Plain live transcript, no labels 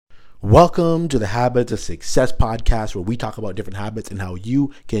Welcome to the Habits of Success podcast, where we talk about different habits and how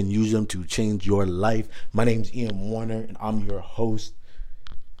you can use them to change your life. My name's Ian Warner, and I'm your host.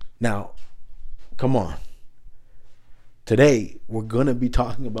 Now, come on. Today, we're going to be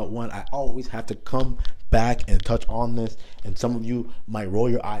talking about one. I always have to come back and touch on this, and some of you might roll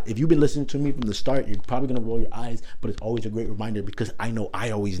your eyes. If you've been listening to me from the start, you're probably going to roll your eyes, but it's always a great reminder because I know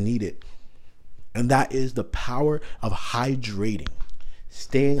I always need it. And that is the power of hydrating.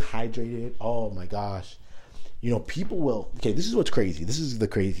 Staying hydrated. Oh my gosh. People will, this is what's crazy. This is the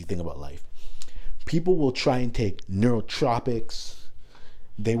crazy thing about life. People will try and take neurotropics.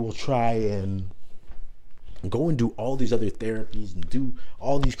 They will try and go and do all these other therapies and do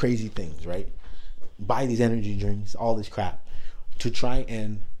all these crazy things, right? Buy these energy drinks, all this crap to try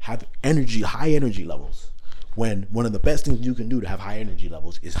and have high energy levels. When one of the best things you can do to have high energy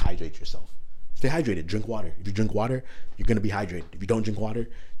levels is hydrate yourself. Stay hydrated. Drink water. If you drink water, you're going to be hydrated. If you don't drink water,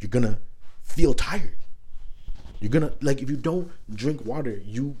 you're going to feel tired. If you don't drink water,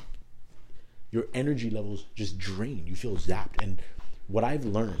 your energy levels just drain. You feel zapped. And what I've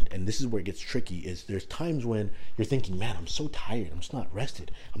learned, and this is where it gets tricky, is there's times when you're thinking, man, I'm so tired. I'm just not rested.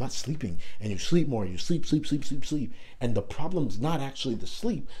 I'm not sleeping. And you sleep more. You sleep. And the problem's not actually the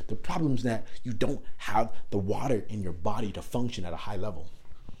sleep. The problem's that you don't have the water in your body to function at a high level.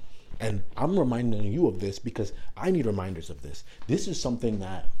 And I'm reminding you of this because I need reminders of this. This is something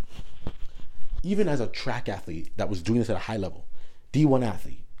that, even as a track athlete that was doing this at a high level, D1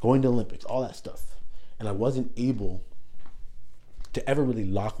 athlete, going to Olympics, all that stuff, and I wasn't able to ever really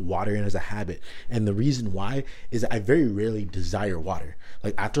lock water in as a habit. And the reason why is that I very rarely desire water.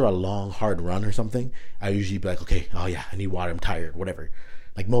 Like after a long, hard run or something, I usually be like, okay, oh yeah, I need water, I'm tired, whatever.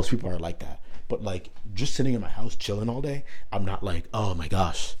 Like most people are like that. But like just sitting in my house chilling all day, I'm not like, oh my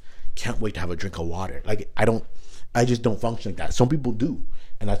gosh, can't wait to have a drink of water. Like I just don't function like that. Some people do,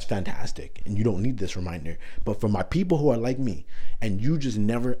 and that's fantastic, and you don't need this reminder. But for my people who are like me, and you just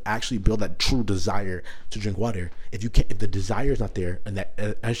never actually build that true desire to drink water, if the desire is not there, and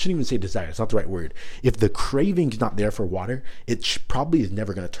that I shouldn't even say desire, it's not the right word. If the craving is not there for water, it probably is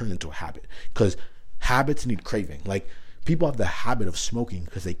never going to turn into a habit, because habits need craving. Like people have the habit of smoking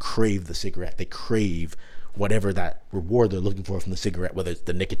because they crave the cigarette. They crave whatever that reward they're looking for from the cigarette, whether it's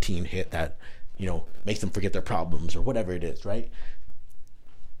the nicotine hit that, makes them forget their problems or whatever it is, right?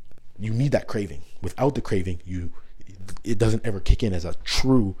 You need that craving. Without the craving, it doesn't ever kick in as a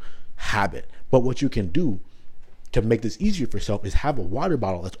true habit. But what you can do to make this easier for yourself is have a water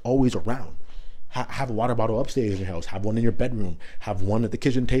bottle that's always around. Have a water bottle upstairs in your house. Have one in your bedroom. Have one at the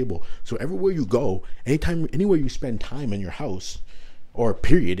kitchen table. So everywhere you go, anywhere you spend time in your house or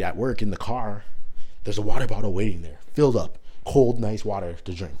period at work, in the car, there's a water bottle waiting there, filled up, cold, nice water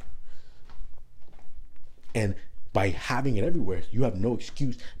to drink. And by having it everywhere, you have no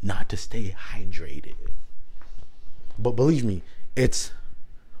excuse not to stay hydrated. But believe me, it's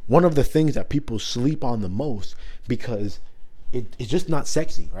one of the things that people sleep on the most because it's just not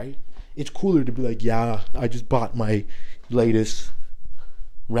sexy, right? It's cooler to be like, yeah, I just bought my latest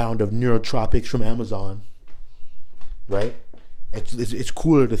round of neurotropics from Amazon, right? It's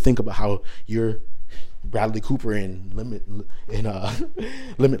cooler to think about how you're Bradley Cooper in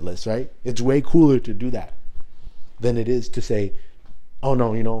Limitless, right? It's way cooler to do that than it is to say, oh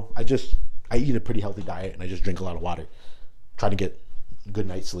no, I eat a pretty healthy diet and I just drink a lot of water, try to get a good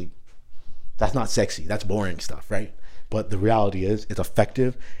night's sleep. That's not sexy. That's boring stuff, right? But the reality is it's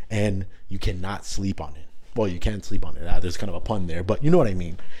effective and you cannot sleep on it. Well, you can sleep on it. There's kind of a pun there, but you know what I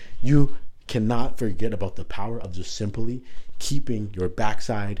mean. You cannot forget about the power of just simply keeping your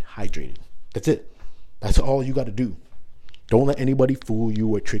backside hydrated. That's it. That's all you got to do. Don't let anybody fool you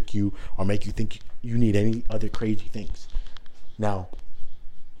or trick you or make you think you need any other crazy things. Now,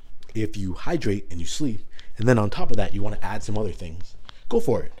 if you hydrate and you sleep, and then on top of that, you want to add some other things, go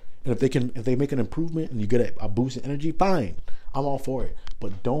for it. And if they make an improvement and you get a boost in energy, fine. I'm all for it.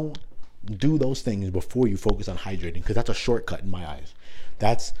 But don't do those things before you focus on hydrating, because that's a shortcut in my eyes.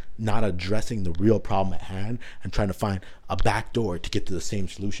 That's not addressing the real problem at hand and trying to find a back door to get to the same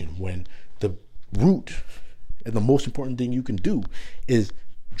solution, when the root and the most important thing you can do is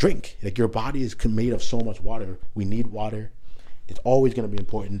drink. Like, your body is made of so much water. We need water. It's always going to be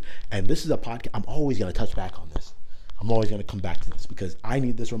important. And this is a podcast. I'm always going to touch back on this. I'm always going to come back to this because I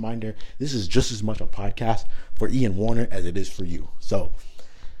need this reminder. This is just as much a podcast for Ian Warner as it is for you. So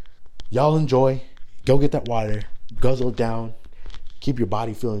y'all enjoy. Go get that water. Guzzle it down. Keep your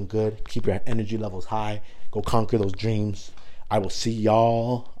body feeling good. Keep your energy levels high. Go conquer those dreams. I will see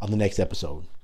y'all on the next episode.